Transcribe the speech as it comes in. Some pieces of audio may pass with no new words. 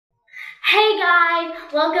Hey guys,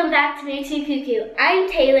 welcome back to mutucucu. I'm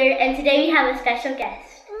Taylor and today we have a special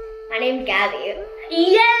guest. My name's Gabby.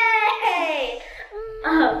 Yay!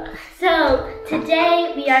 So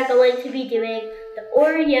today we are going to be doing the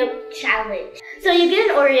Oreo challenge. So you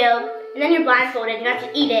get an Oreo and then you're blindfolded and you have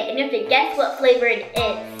to eat it and you have to guess what flavor it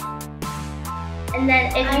is. And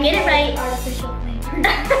then if you get it right, artificial flavor.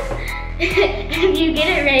 if you get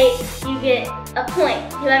it right, you get a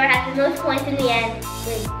point. Whoever has the most points in the end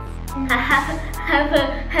wins.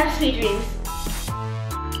 Have sweet dreams.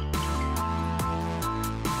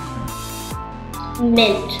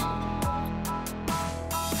 Mint.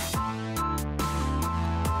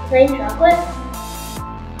 Plain chocolate?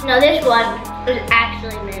 No, this one is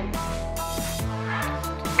actually mint.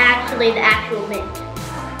 Actually, the actual mint.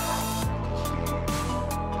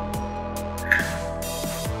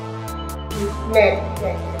 Mint.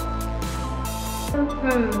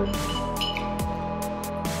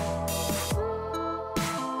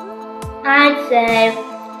 I'd say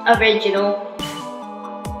original.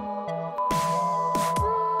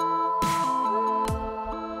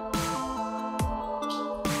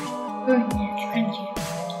 It's crunchy.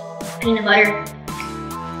 Peanut butter.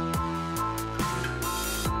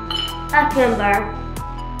 That's peanut butter.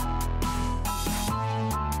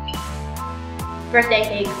 Birthday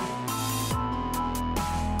cake.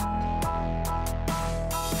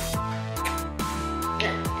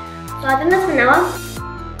 So I think that's vanilla.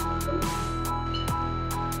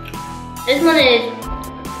 This one is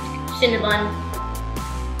cinnamon.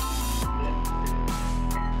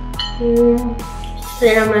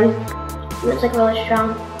 Cinnamon. It's like really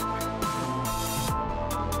strong.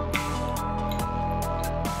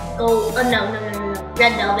 Oh, no.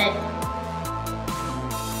 Red velvet.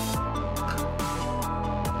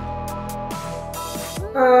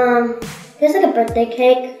 It's like a birthday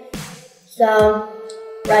cake. So,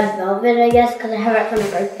 red velvet, I guess, because I have it for my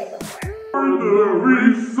birthday before. The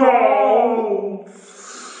results.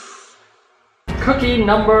 Cookie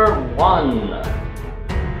number 1.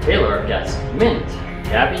 Taylor guessed mint.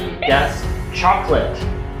 Gabby guessed chocolate.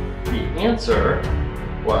 The answer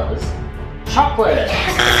was chocolate. I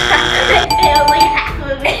failed like half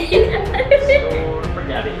of it. So for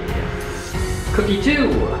Gabby. Cookie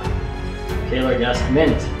 2. Taylor guessed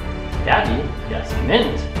mint. Gabby guessed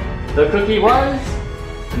mint. The cookie was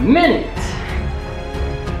mint.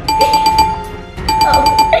 Oh.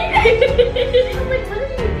 I'm like, what are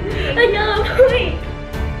you doing? I got a point.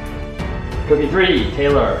 Cookie 3,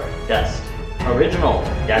 Taylor guessed original.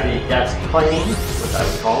 Gabby guessed plain, which I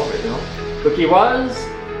would call original. Cookie was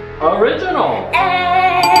original.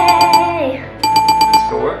 Hey!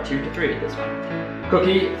 Score 2-3 this one.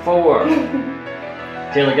 Cookie 4.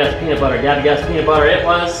 Taylor guessed peanut butter. Gabby guessed peanut butter. It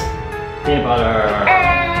was peanut butter.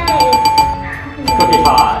 Hey! Cookie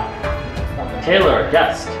 5. Taylor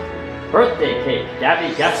guessed birthday cake.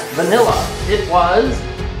 Gabby guessed vanilla. It was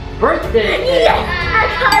birthday cake. Yeah, I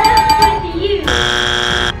caught up with you.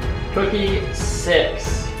 Cookie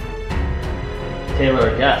 6. Taylor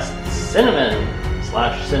guessed cinnamon /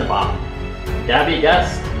 Cinnabon. Gabby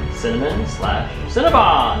guessed cinnamon /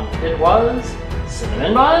 Cinnabon. It was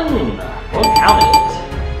cinnamon bun. We'll count it.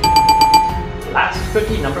 Last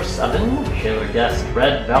cookie number 7. Taylor guessed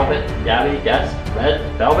red velvet. Gabby guessed red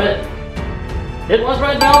velvet. It was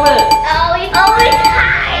red velvet! Oh, we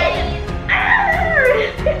tied!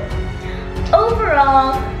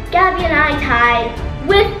 Overall, Gabby and I tied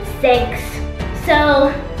with 6.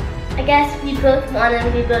 So, I guess we both won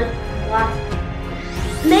and we both lost.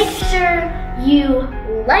 Make sure you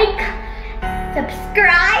like,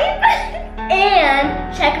 subscribe,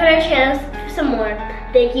 and check out our channels for some more.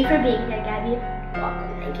 Thank you for being here, Gabby. Welcome,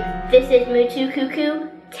 thank you. This is mutucucu,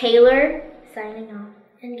 Taylor, signing off,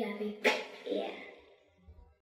 and Gabby.